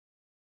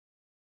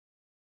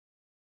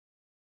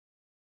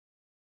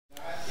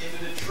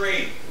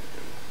tree.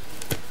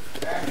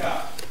 Back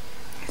up.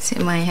 See,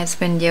 my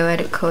husband yelled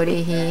at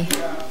Cody. He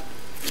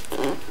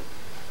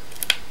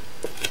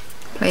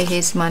played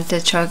his monster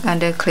truck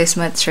under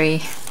Christmas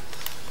tree.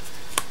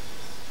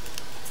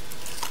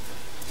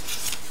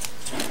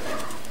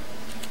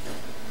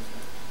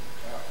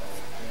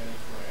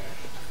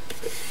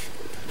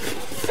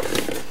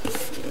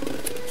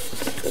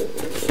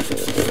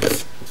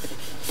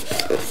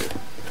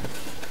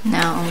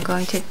 Now I'm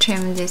going to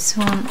trim this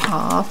one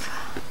off.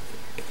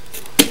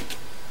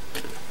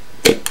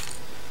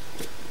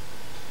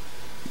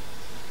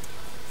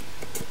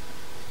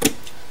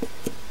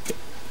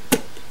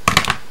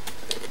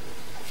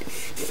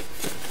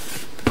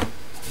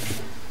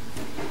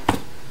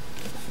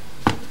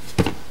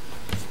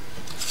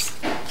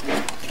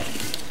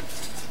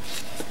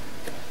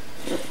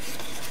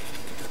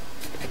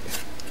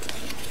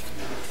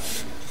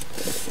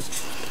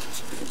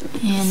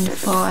 And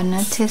for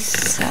another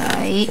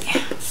side,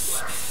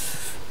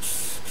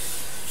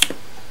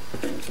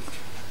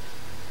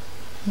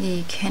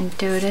 you can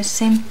do the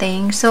same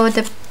thing. So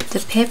the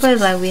paper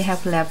that we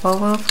have left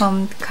over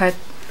from cut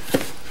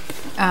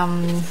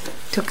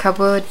to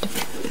cover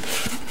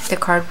the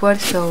cardboard,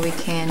 so we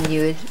can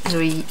use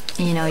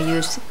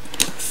use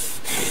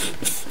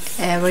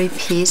every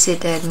piece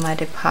that might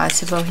be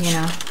possible,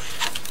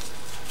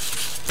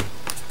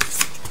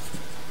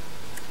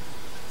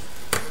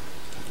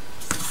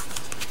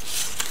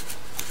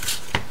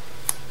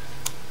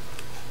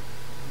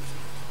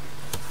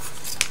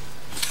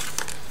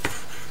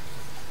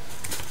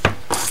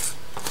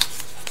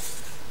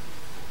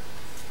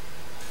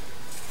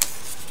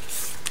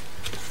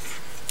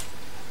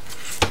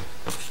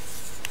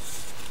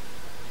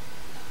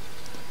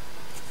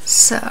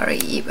 Sorry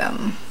if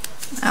I'm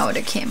out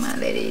of camera,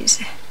 ladies.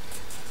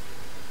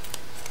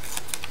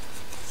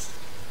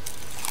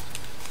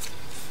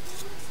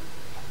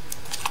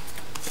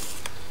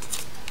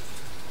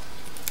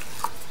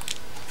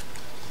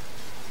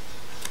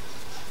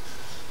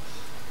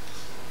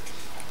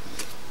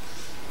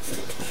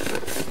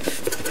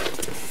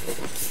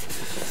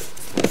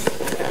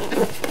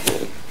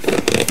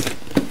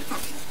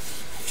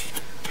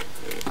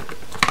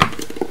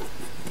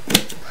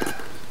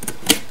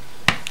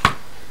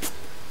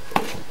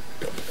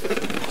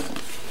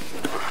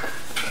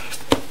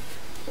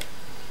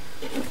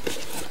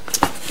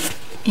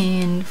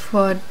 And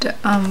for the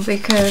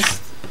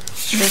because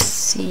let's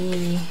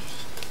see,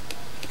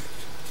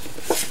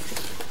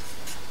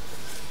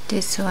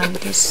 this one,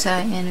 this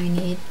side, and we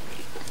need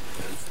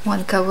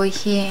one cover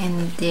here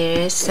and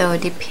there, so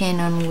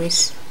depend on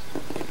which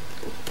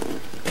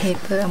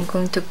paper I'm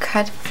going to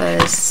cut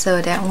first.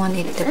 So that one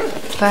is the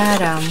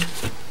bottom.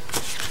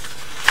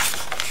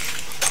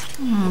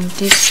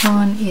 This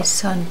one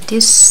is on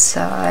this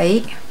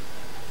side.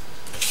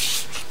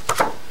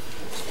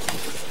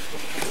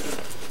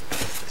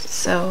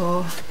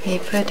 So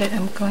paper that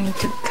I'm going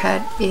to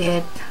cut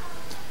it,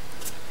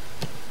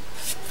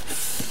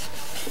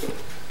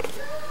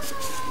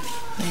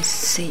 let's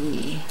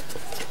see,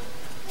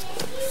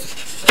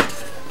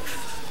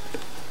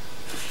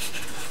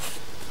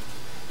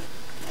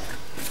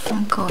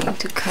 I'm going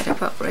to cut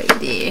about right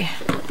there.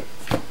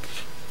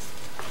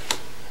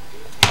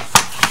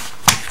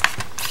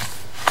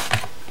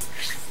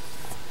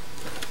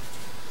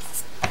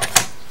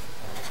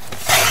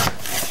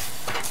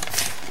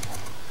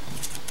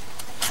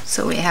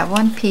 So we have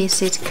one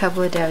piece is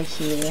covered out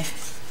here,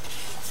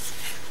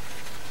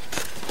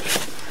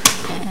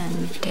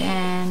 and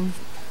then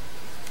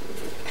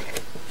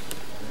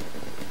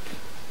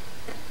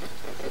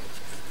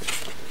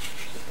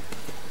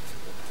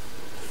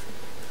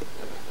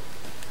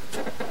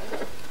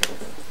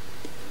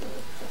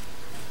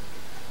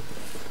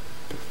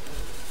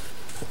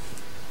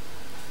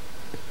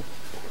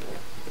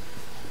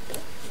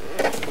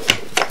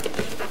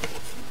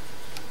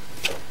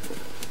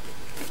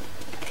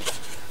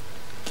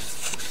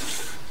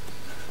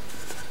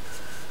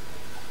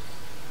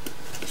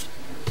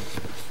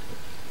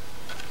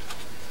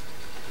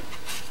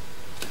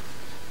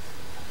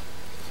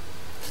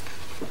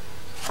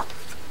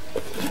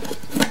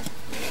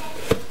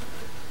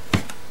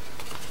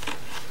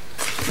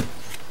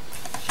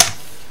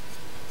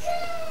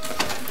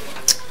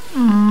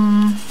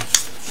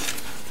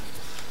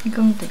I'm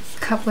going to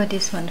cover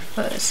this one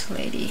first,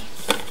 lady.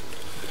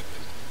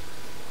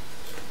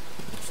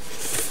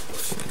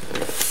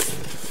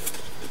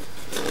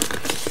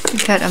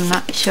 Because I'm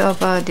not sure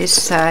about this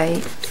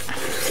side.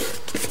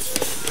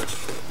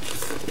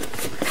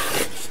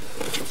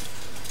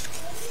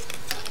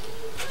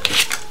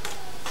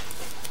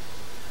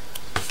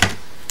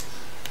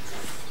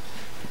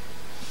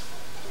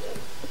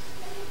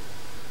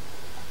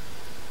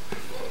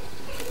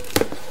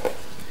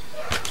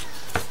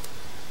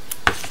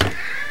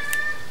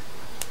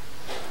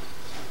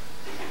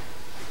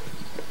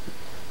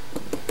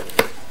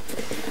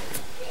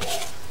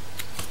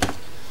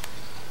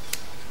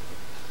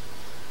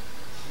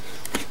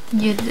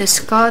 Use the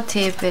Scotch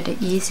tape, but the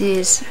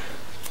easiest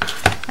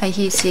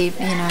adhesive,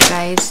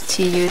 guys,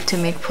 to use to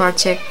make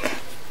project.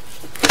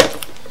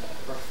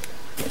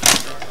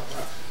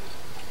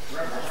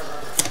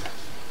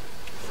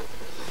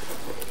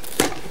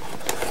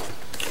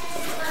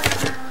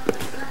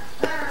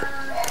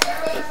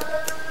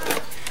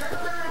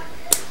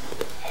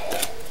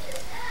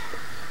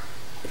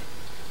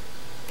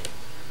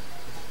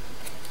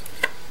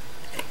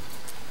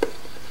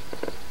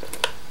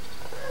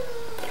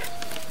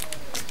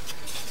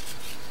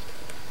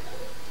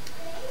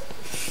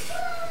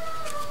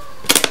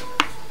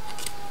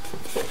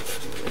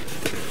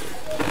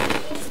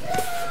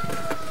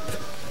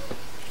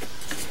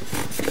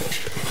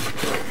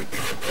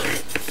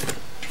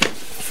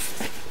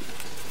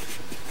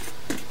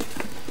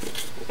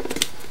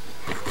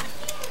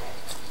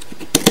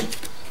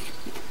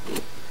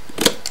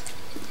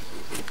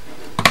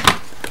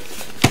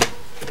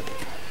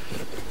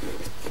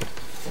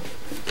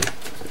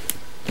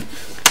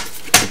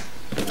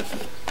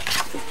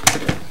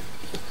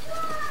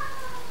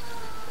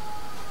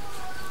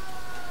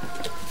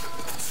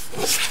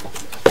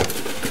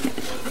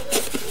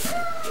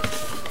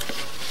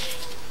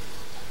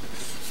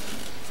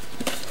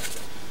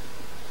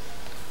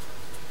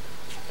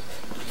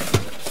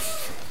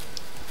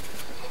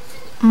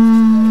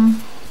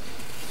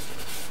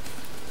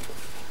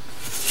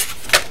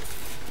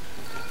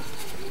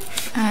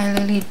 I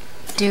really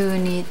do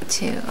need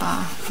to,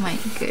 oh my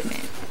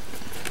goodness.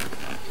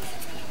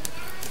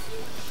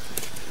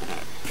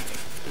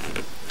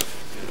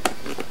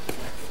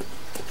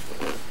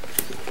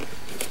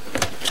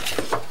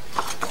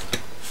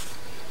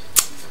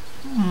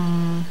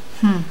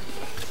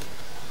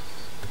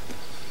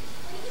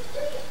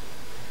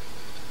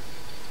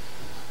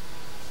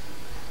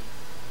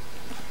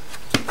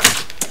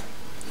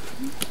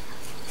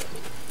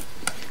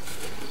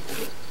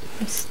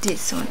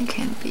 This one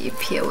can be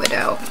peeled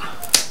out.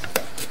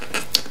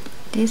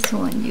 This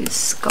one you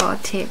score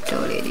taped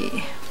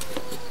already.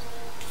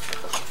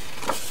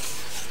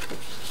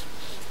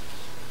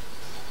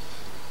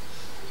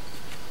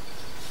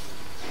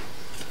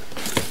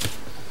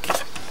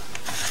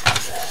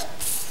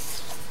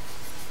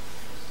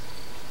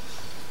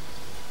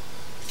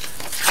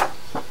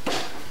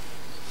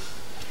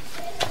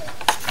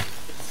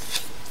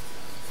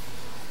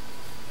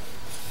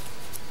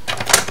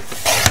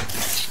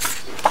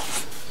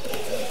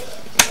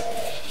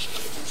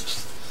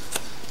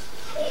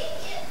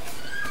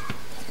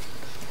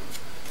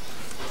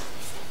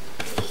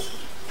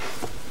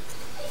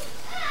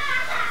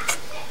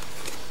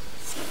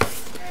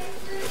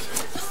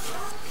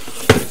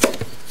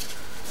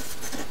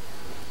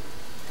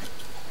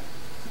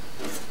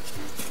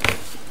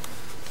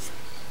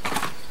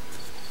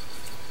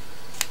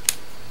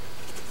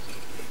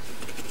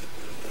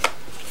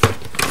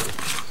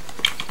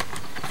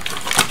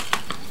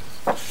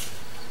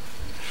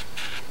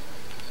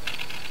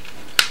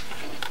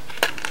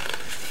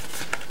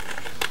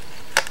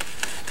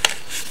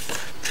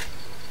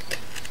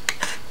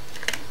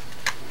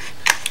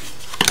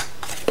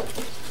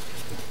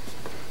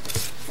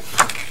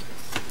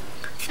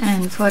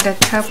 And for the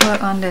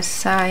cover on the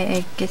side,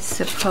 I guess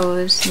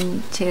supposed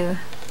to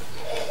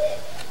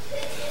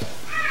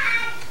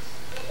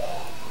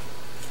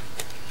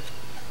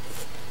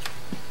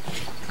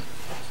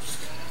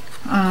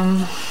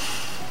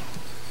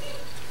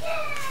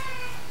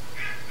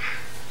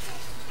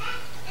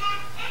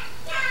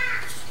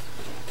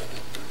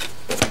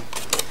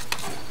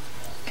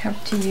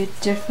have to use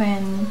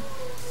different.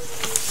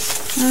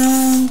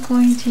 I'm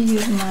going to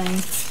use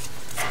mine.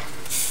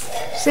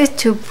 This is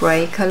too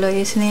bright color,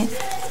 isn't it?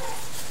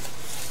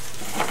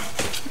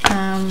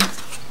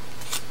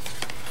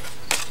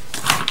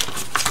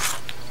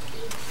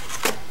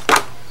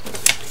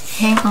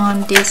 Hang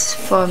on this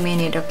for a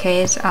minute,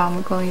 okay? So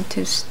I'm going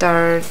to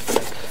start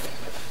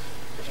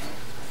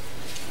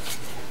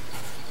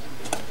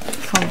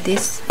from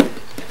this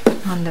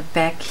on the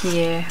back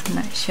here. I'm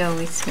not sure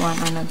which one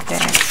on the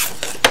back.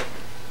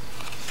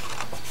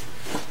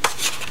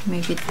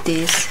 Maybe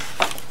this.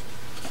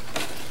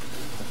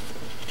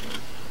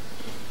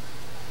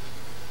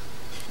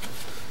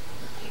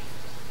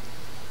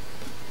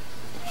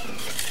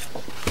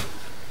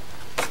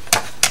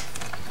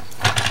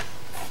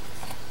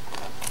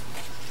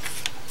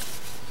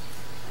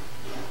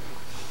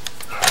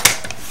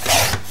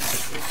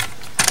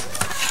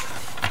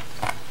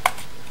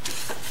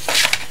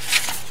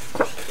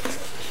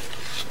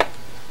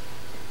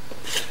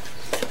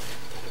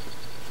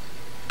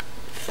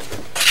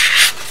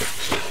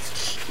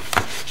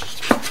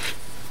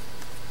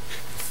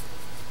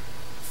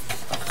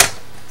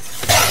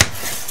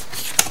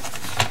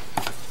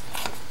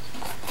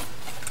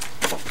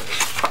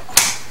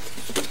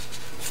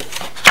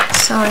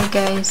 Sorry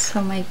guys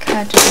for my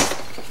cut.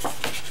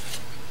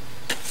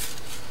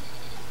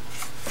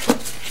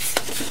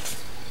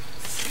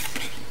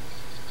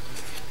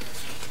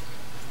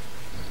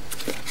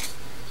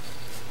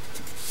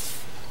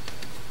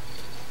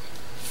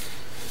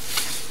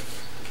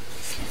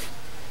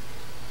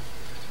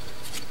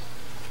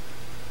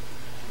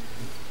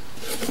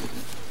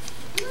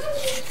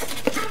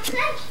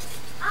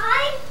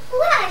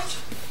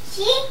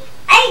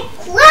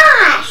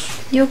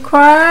 You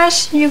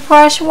crush? You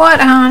crush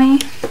what, honey?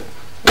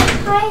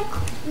 I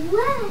crush.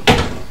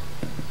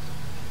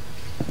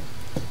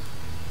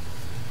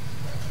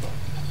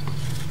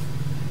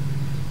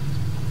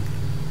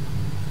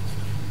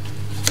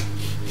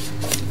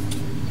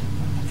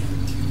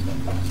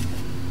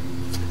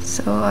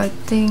 So I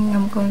think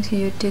I'm going to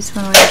use this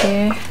one right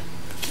there.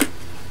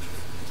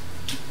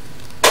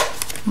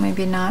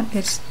 Maybe not,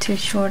 it's too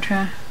short,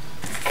 huh?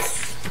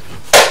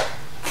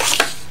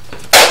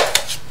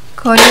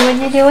 Cody, what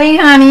are you doing,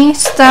 honey?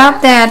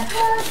 Stop that.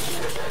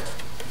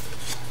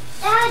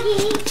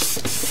 Daddy.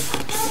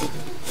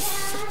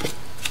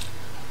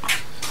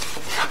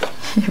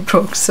 He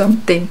broke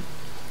something.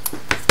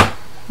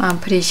 I'm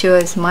pretty sure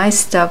it's my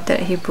stuff that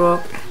he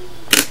broke.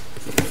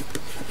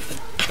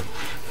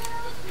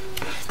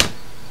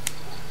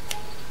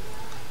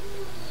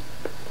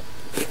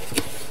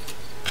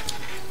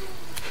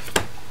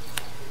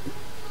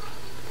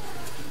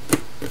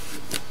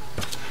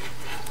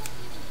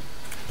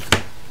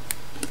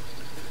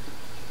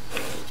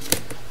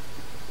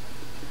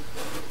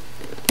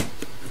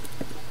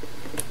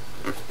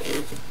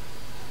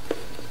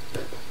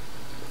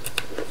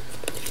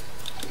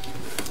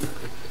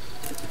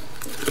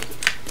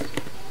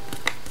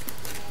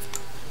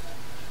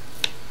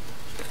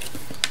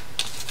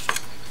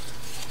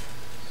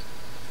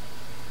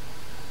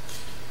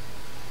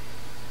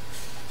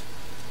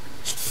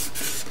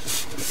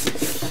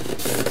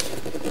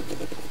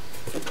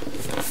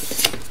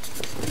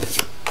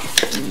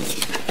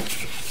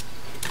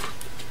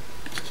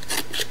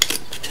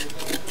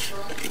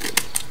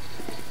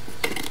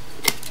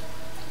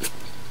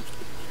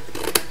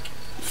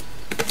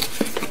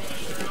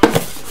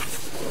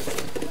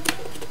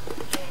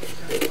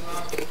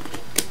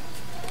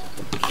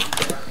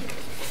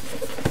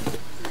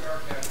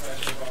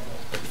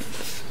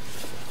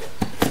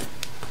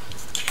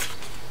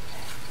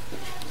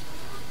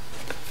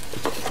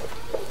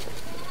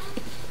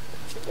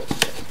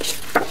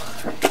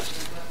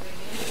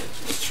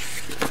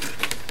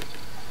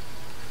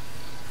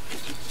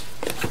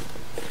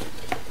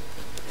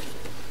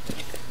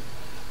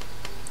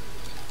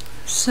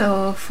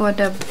 for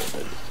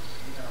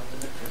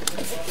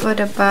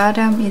the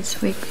bottom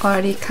is we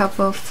already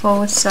cover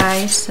 4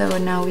 sides, so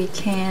now we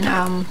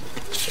can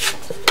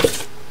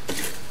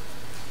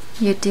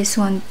use this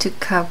one to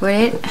cover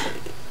it.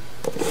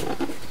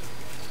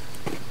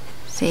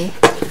 See,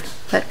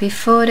 but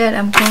before that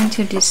I'm going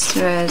to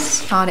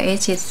distress all the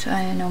edges.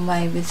 I know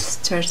my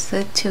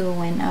distresser too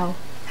when I'll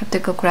have to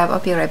go grab.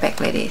 I'll be right back,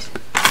 ladies.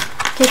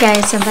 Okay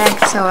guys, I'm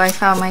back. So I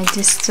found my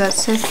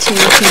distresser too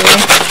here.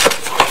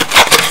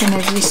 Gonna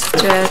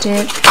distress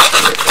it.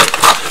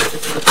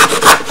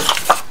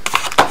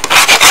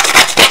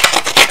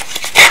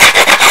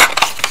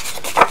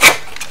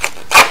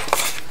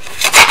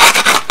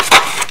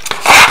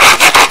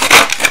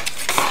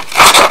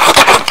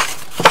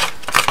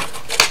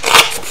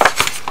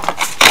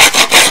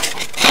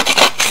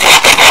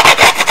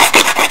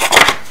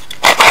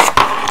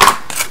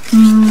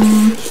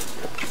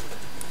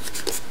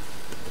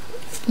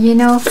 You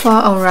know, for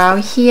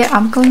around here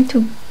I'm going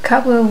to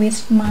cover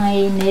with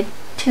my knit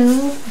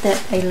tool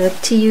that I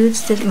love to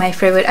use. This is my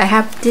favorite. I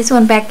have this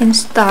one back in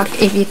stock.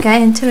 If you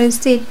guys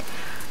interested,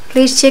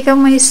 please check out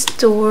my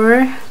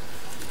store.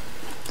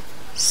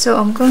 So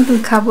I'm going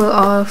to cover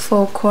all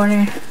 4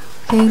 corners.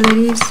 Okay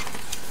ladies.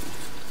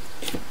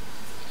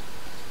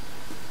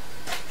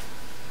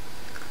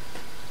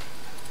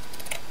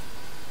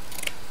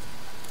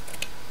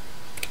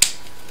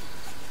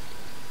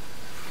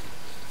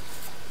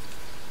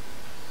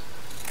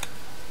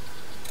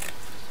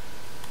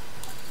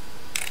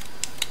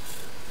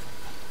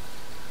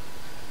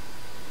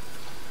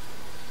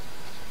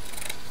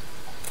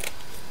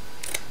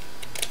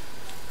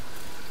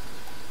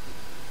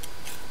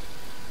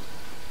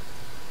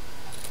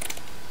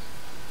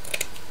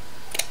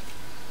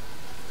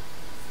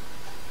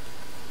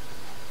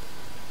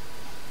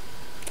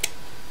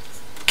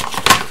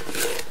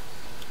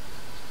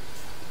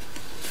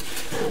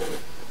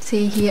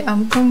 See here,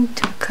 I'm going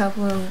to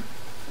cover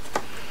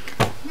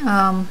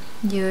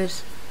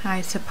use,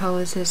 I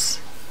suppose, is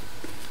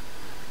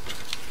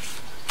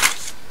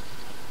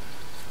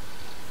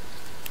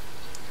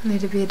a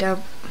little bit of,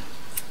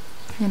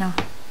 you know,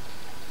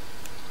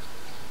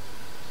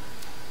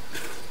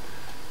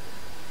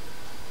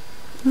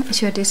 I'm not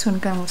sure this one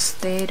gonna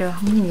stay though.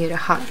 We need a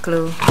hot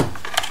glue.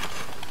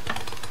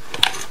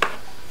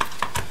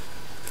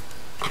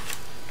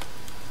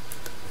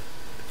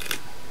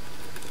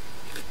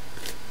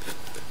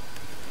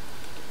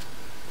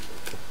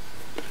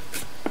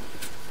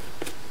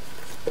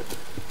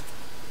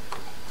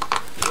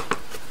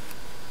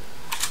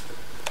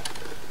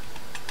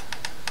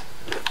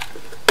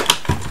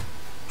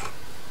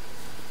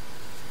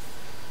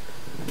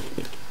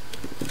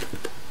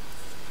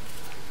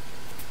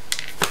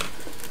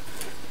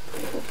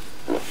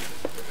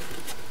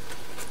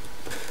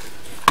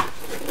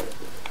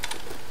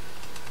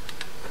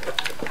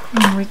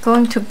 And we're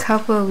going to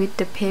cover with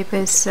the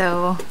paper,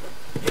 so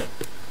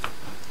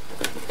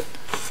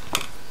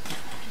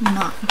I'm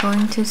not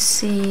going to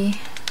see.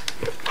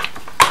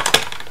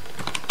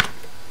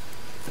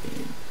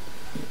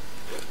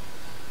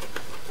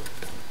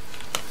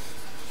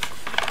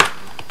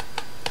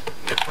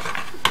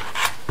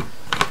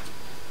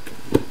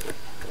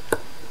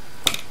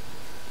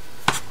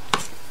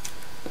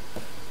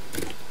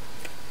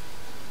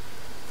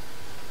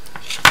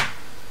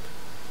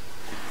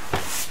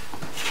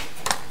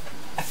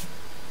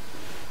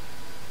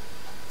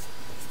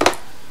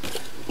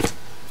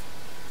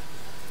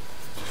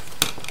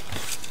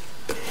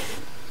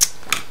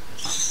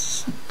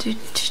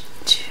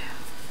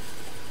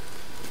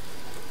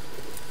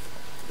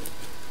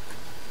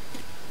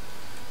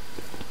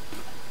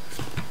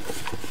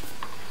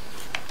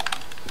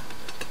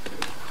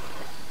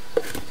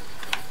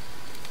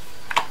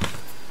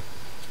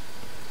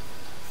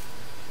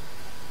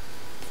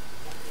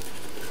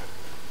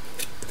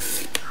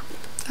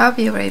 I'll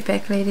be right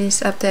back,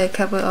 ladies, after I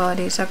cover all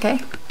this.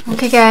 Okay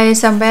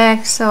guys, I'm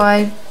back. So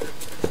I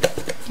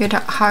use a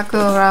hot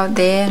glue around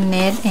there,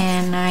 knit,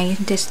 and I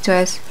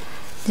distress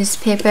this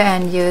paper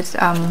and use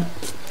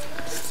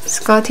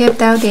scotch tape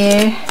down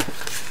there.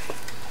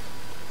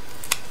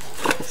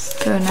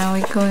 So now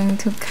we're going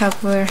to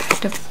cover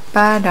the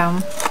bottom.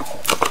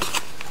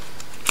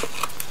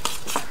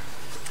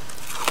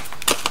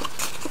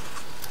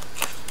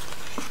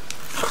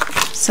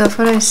 So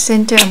for the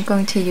center, I'm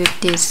going to use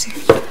this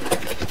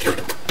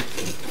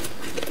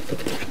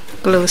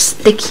glue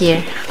stick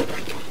here.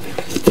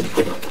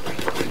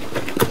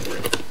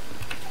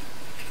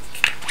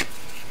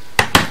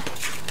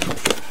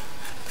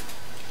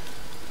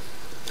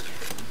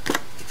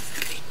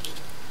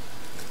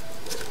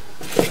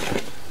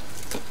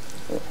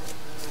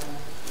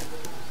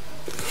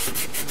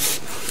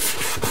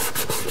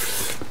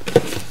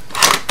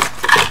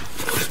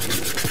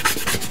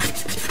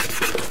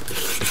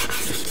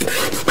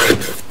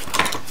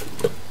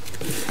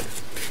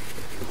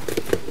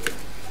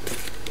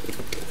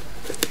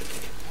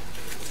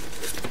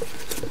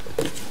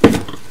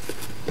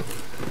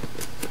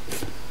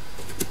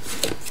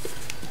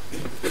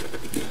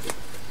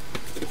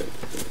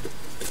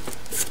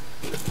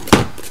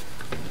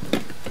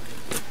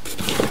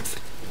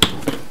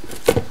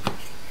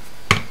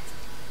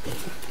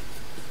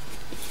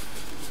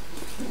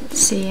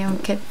 see, I'll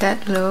get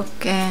that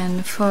look.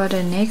 And for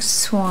the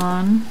next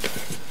one,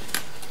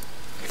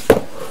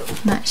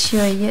 not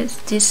sure yet,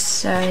 this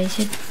side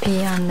should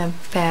be on the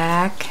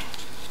back.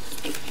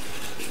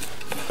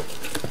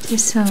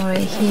 This one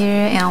right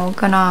here, and we're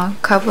gonna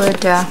cover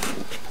the,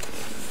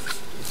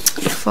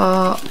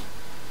 for,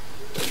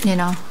 you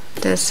know,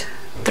 there's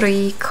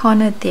 3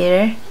 corners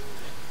there.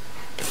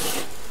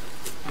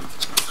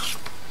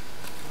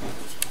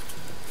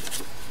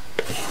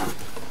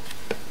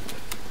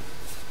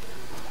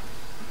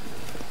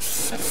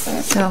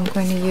 So I'm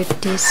going to use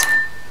this.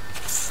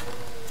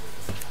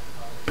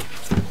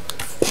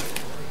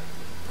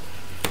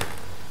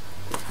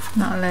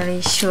 Not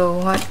really sure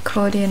what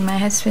Cody and my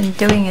husband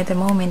doing at the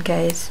moment,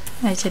 guys.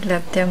 I should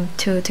left them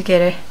two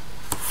together.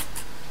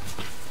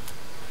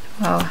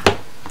 Well,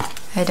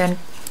 I don't,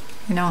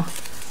 you know,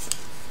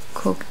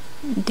 cook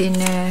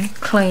dinner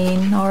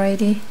clean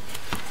already.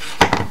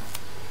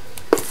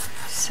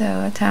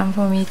 So time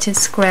for me to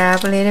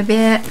scrub a little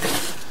bit.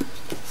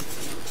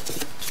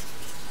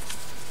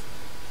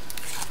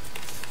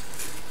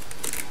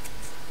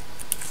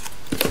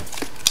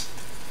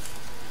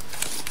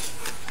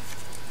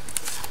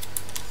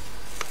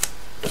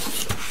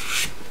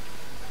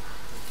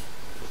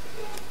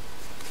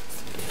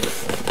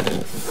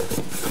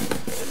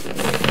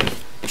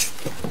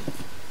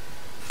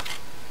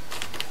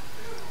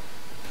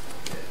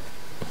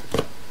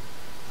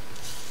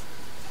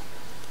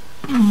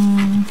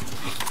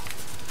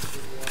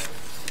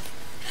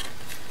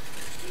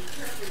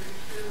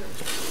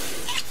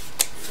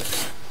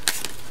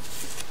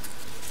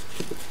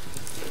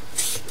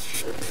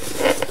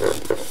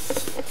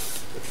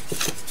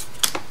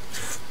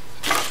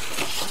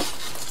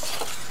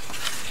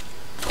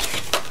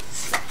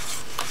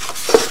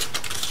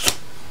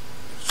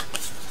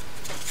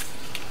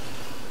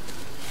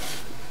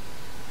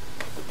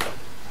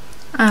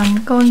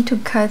 I'm going to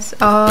cut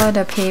all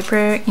the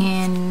paper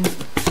and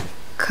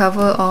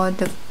cover all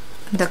the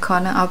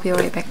corner. I'll be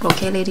right back.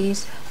 Okay,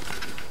 ladies.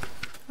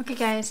 Okay,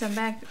 guys, I'm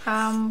back.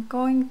 I'm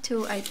going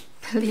to, I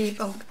believe,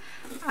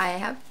 I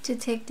have to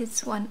take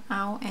this one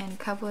out and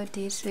cover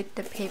this with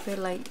the paper,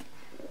 like,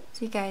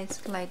 see guys,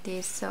 like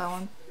this.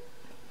 So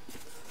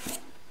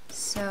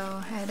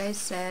as I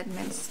said,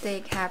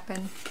 mistake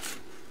happened.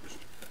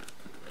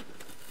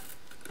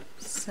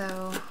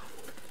 So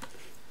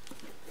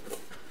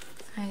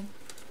I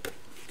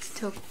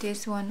took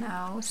this one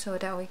out so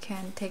that we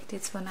can take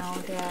this one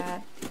out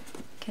that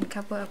can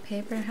cover a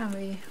paper and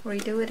we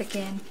redo it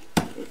again.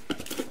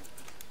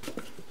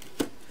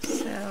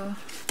 So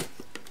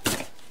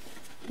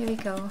here we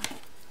go.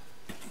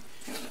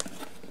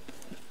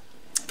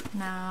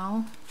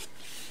 Now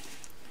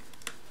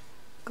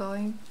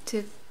going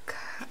to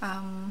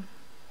I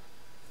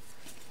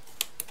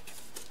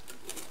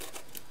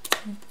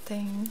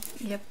think,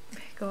 yep,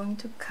 going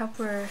to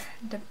cover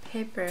the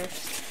paper.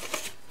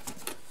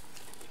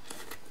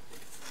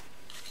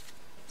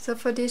 So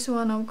for this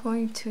one, I'm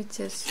going to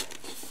just,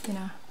 you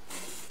know,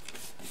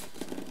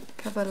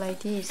 cover like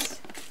this.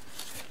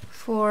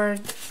 For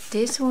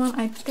this one,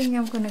 I think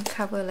I'm gonna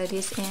cover like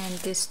this and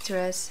this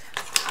dress.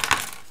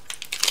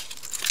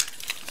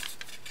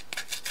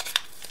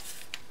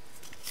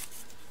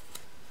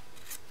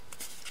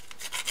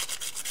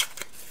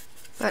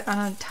 But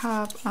on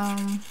top,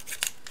 I'm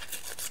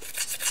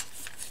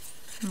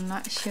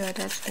not sure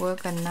that's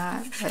work or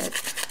not, but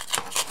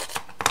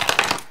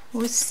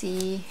we'll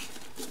see.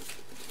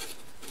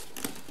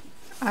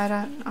 I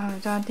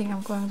don't think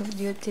I'm going to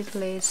use this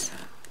lace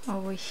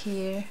over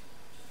here.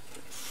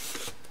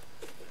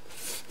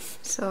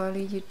 So I'll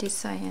use this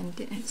side and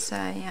this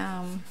side.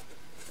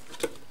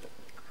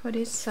 For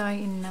this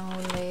side, no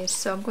lace.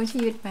 So I'm going to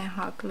use my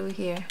hot glue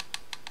here.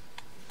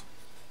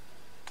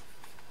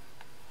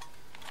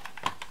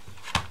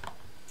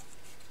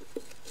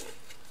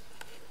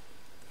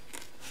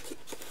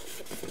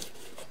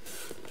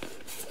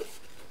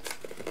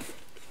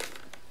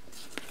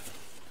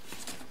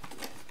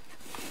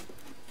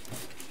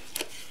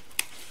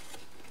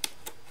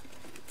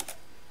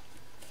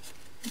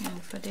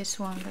 For this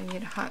one, I'm going to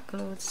use hot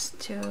glues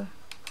too.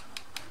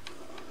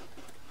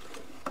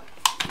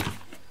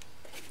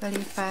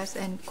 Very fast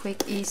and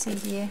quick, easy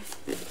here.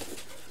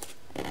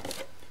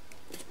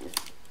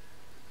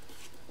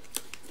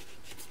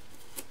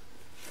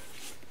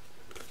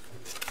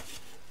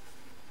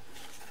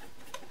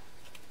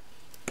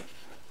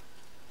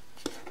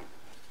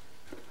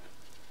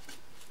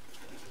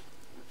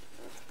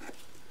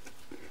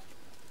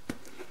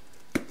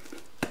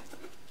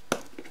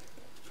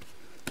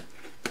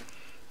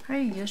 I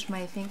use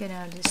my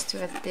fingernail just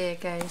to add there,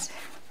 guys.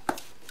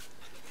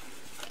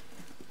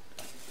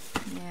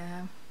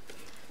 Yeah.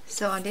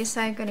 So on this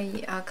side, I'm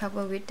gonna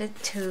cover with the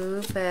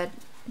two, but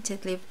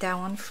just leave that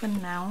one for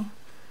now.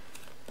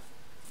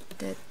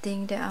 The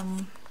thing that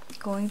I'm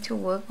going to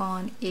work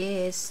on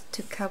is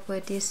to cover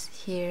this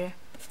here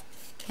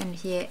and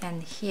here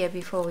and here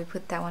before we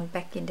put that one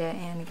back in there,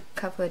 and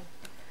cover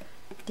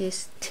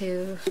this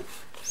too.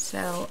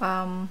 So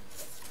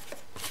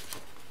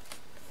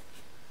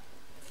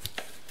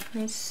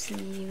Let's see,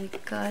 we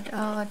got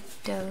all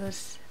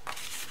those.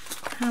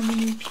 How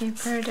many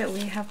paper that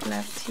we have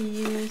left to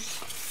use?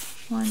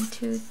 1,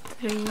 2,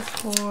 3,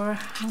 4.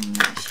 I'm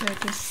not sure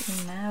this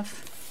is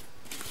enough,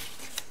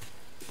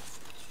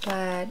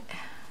 but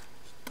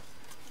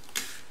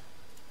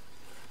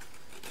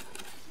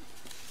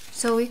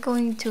so we're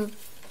going to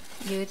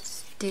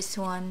use this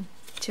one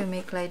to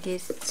make like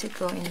this to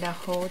go in the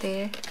hole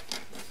there.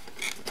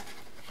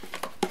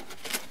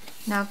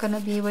 Now gonna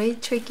be very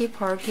tricky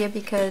part here,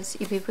 because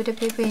if we put the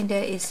paper in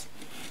there, it's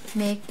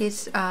make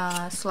this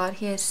slot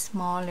here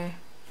smaller.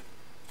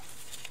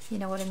 You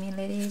know what I mean,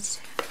 ladies?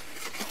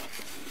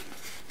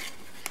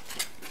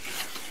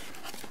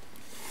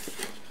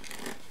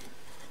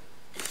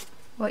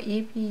 Or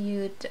if you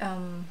use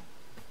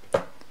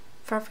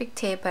perfect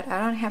tape, but I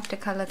don't have the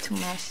color to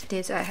match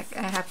this. I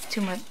have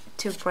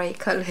too bright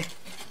color.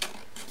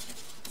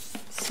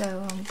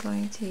 So I'm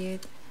going to use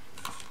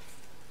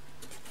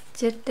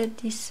just the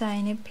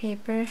designer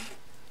paper.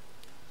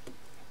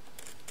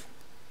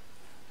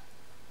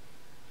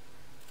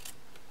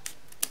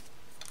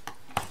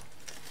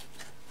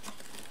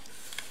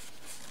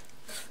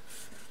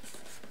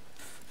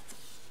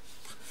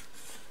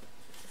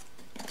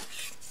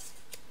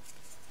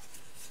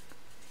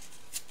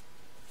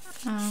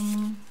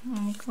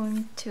 I'm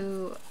going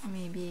to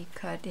maybe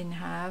cut in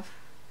half.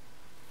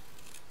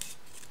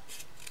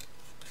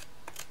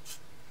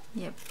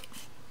 Yep.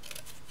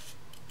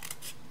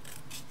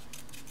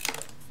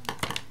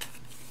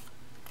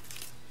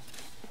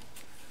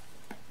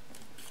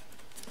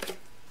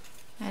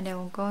 And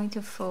I'm going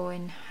to fold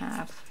in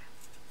half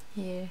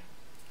here.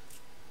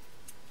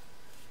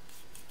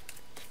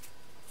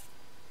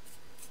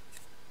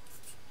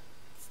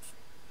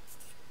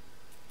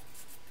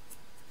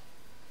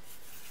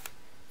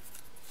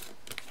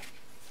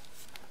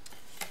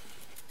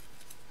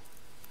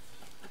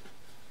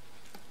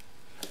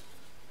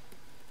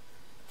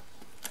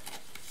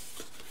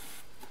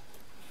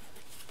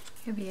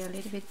 It'll be a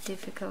little bit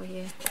difficult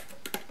here.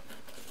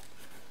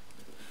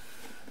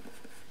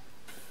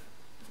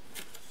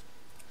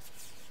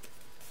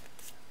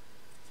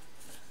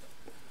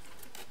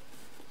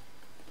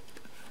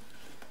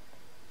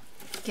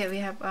 Okay, we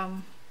have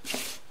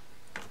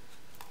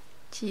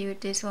to use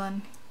this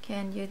one.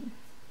 Can you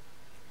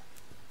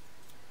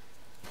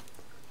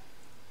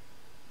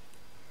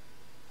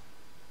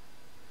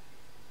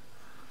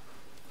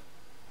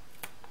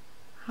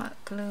hot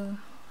glue?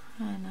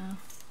 I know.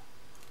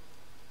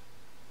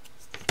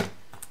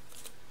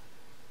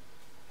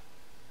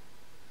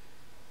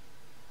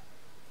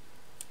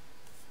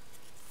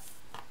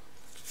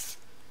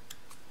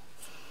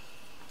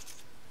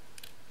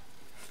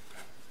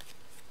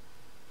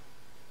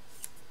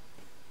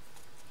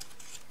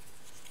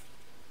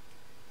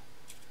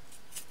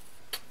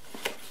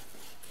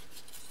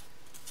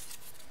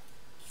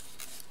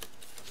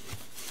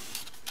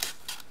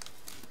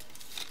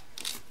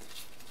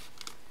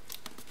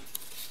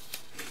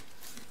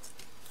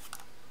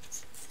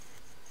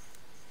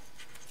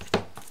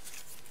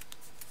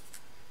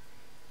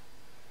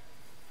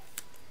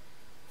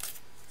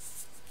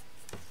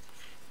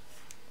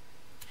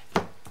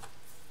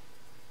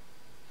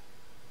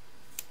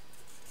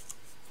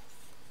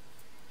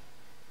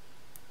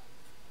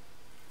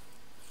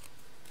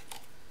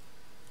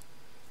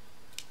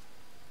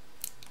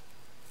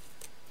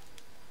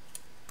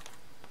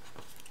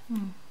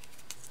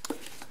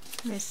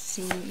 Let's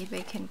see if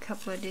I can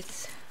cover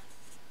this.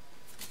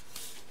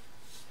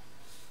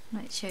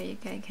 Not sure you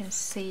guys can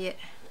see it.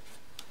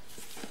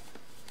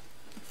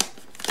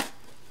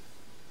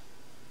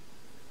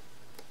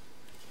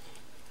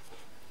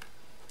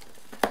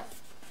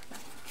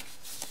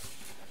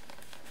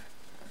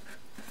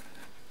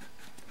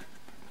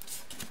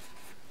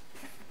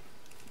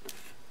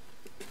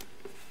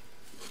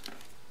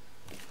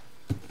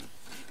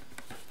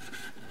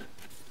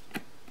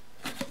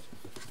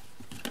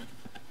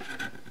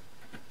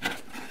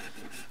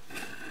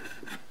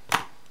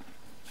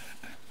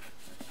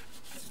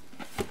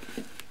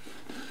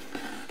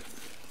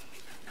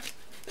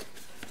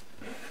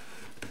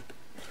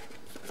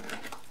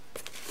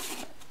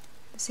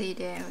 See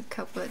there, we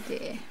covered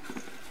there.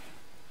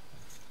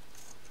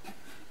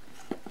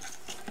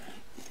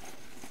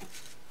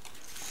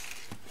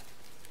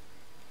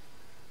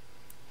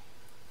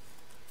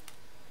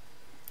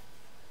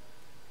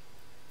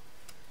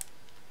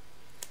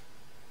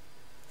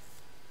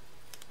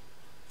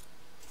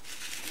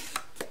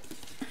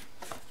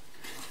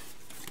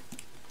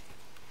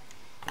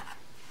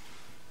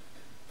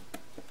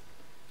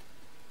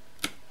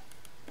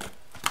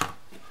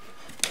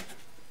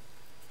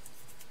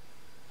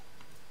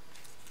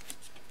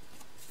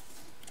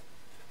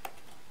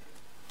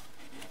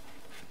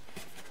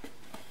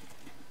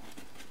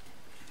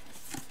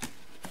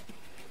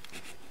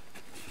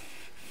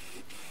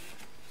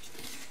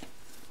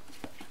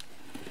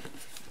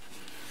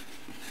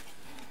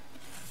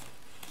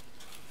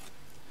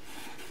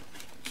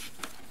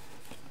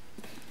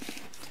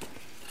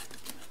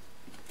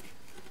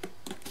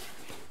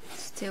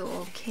 still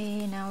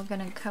okay. Now we're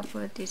gonna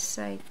cover this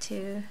side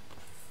too.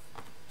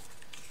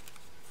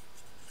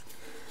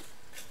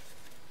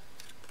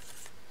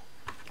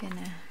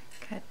 Gonna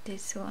cut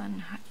this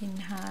one in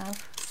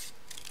half.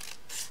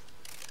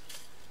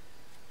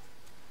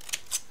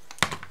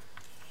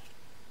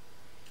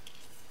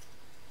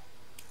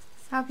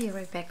 I'll be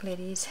right back,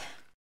 ladies.